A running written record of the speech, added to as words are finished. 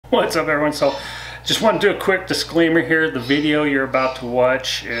What's up, everyone? So just want to do a quick disclaimer here. The video you're about to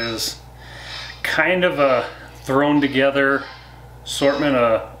watch is kind of a thrown together assortment,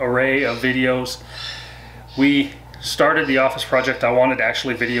 array of videos. We started the office project. I wanted to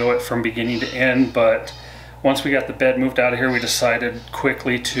actually video it from beginning to end, but once we got the bed moved out of here, we decided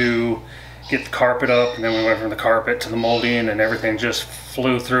quickly to get the carpet up, and then we went from the carpet to the molding, and everything just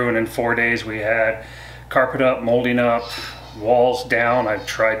flew through, and in 4 days we had carpet up, molding up, walls down. I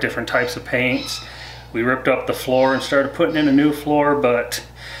tried different types of paints. We ripped up the floor and started putting in a new floor, but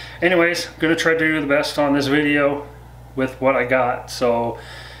anyways, I'm gonna try to do the best on this video with what I got. So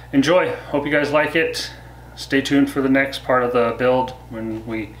enjoy, hope you guys like it. Stay tuned for the next part of the build when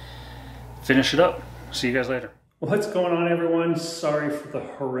we finish it up. See you guys later. What's going on, everyone? Sorry for the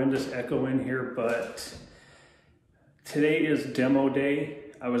horrendous echo in here, but today is demo day.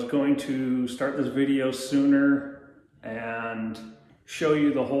 I was going to start this video sooner and show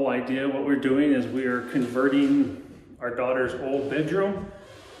you the whole idea. What we're doing is we are converting our daughter's old bedroom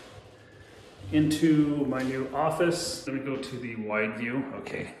into my new office. Let me go to the wide view.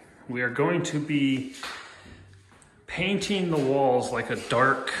 Okay, we are going to be painting the walls like a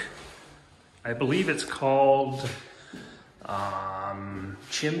dark, I believe it's called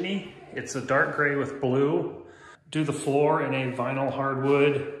chimney. It's a dark gray with blue. Do the floor in a vinyl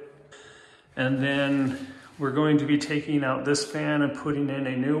hardwood, and then we're going to be taking out this fan and putting in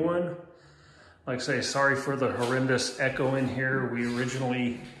a new one. Like I say, sorry for the horrendous echo in here. We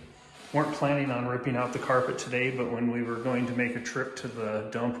originally weren't planning on ripping out the carpet today, but when we were going to make a trip to the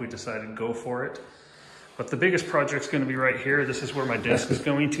dump, we decided to go for it. But the biggest project's gonna be right here. This is where my desk is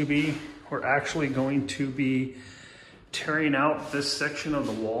going to be. We're actually going to be tearing out this section of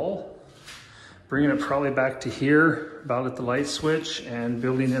the wall, bringing it probably back to here, about at the light switch, and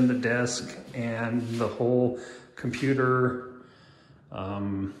building in the desk and the whole computer,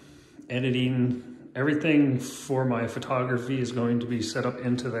 editing, everything for my photography is going to be set up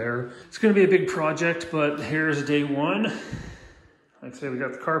into there. It's gonna be a big project, but here's day one. Like I say, we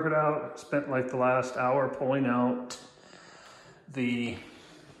got the carpet out, spent like the last hour pulling out the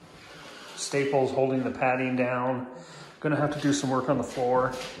staples holding the padding down. Gonna have to do some work on the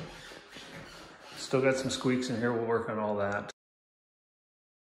floor. Still got some squeaks in here, we'll work on all that.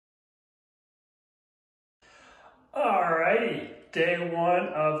 Alrighty, day one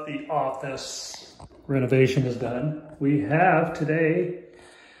of the office renovation is done. We have today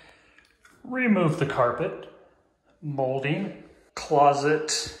removed the carpet, molding,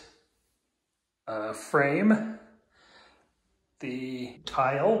 closet frame, the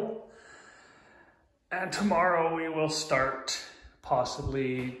tile, and tomorrow we will start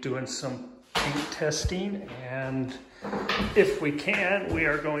possibly doing some paint testing, and if we can, we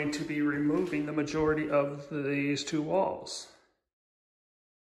are going to be removing the majority of these two walls.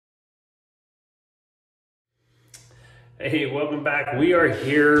 Hey, welcome back. We are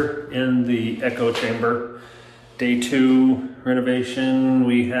here in the echo chamber. Day two renovation.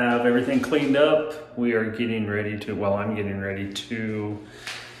 We have everything cleaned up. We are getting ready to, well, I'm getting ready to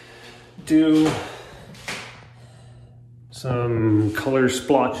do some color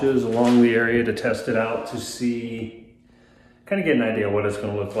splotches along the area to test it out, to see, kind of get an idea what it's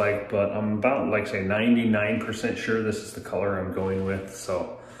going to look like. But I'm about, like say, 99% sure this is the color I'm going with.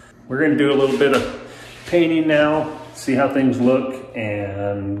 So we're going to do a little bit of painting now, see how things look,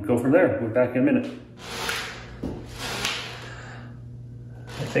 and go from there. We're back in a minute.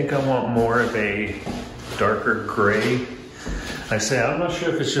 I think I want more of a darker gray. I say, I'm not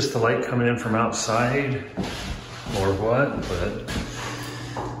sure if it's just the light coming in from outside or what, but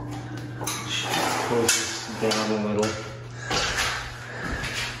pull this down a little.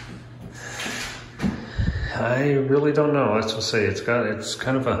 I really don't know. Let's just say it's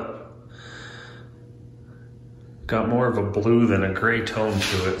kind of got more of a blue than a gray tone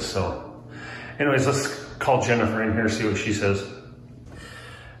to it. So anyways, let's call Jennifer in here, see what she says.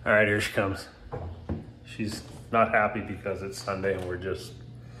 All right, here she comes. She's not happy because it's Sunday and we're just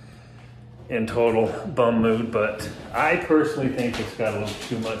in total bum mood, but I personally think it's got a little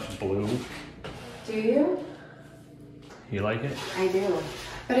too much blue. Do you? You like it? I do.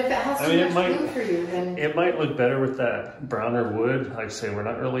 But if it has too much blue for you, then... It might look better with that browner wood. Like I say, we're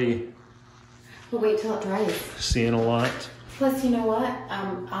not really... Well, wait till it dries. Seeing a lot. Plus, you know what?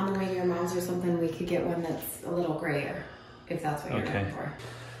 On the way to your mom's or something, we could get one that's a little grayer, if that's what you're looking for.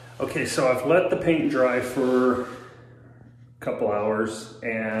 Okay, so I've let the paint dry for a couple hours,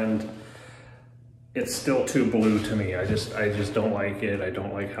 and it's still too blue to me. I just don't like it. I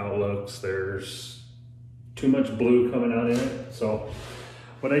don't like how it looks. There's too much blue coming out in it. So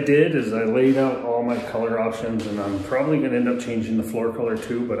what I did is I laid out all my color options, and I'm probably gonna end up changing the floor color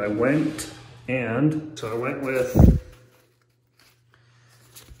too, but I went with,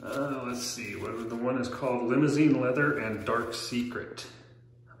 let's see, what the one is called Limousine Leather and Dark Secret.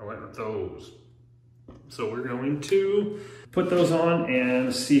 I went with those. So we're going to put those on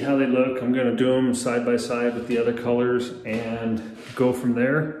and see how they look. I'm gonna do them side by side with the other colors and go from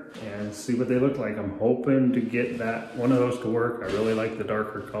there and see what they look like. I'm hoping to get that one of those to work. I really like the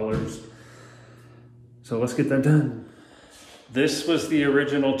darker colors. So let's get that done. This was the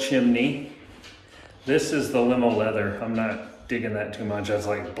original chimney. This is the limo leather. I'm not digging that too much. That's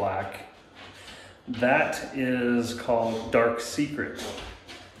like black. That is called Dark Secret.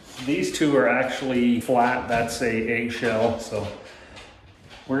 These two are actually flat. That's a eggshell. So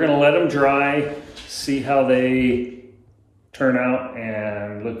we're gonna let them dry, see how they turn out,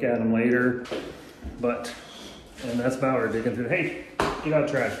 and look at them later. And that's Bauer digging through. Hey, get out of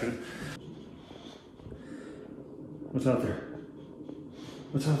trash, dude. What's out there?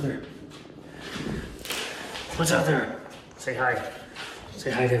 What's out there? What's out there? Say hi. Say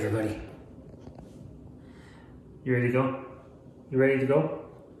hi to everybody. You ready to go? You ready to go?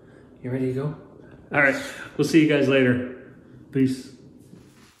 You ready to go? All right, we'll see you guys later. Peace.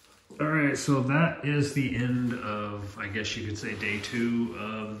 All right, so that is the end of, I guess you could say, day 2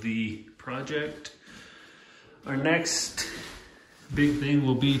 of the project. Our next big thing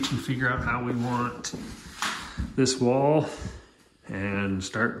will be to figure out how we want this wall and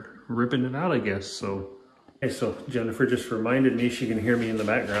start ripping it out, I guess. So Jennifer just reminded me, she can hear me in the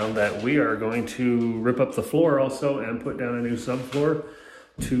background, that we are going to rip up the floor also and put down a new subfloor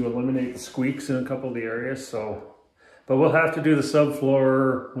to eliminate the squeaks in a couple of the areas. But we'll have to do the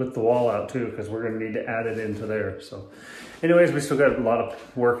subfloor with the wall out too, because we're going to need to add it into there. So anyways, we still got a lot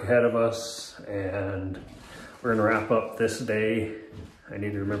of work ahead of us, and we're going to wrap up this day. I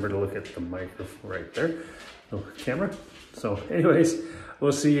need to remember to look at the microphone right there, the camera. So anyways,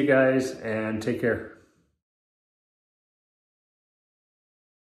 we'll see you guys and take care.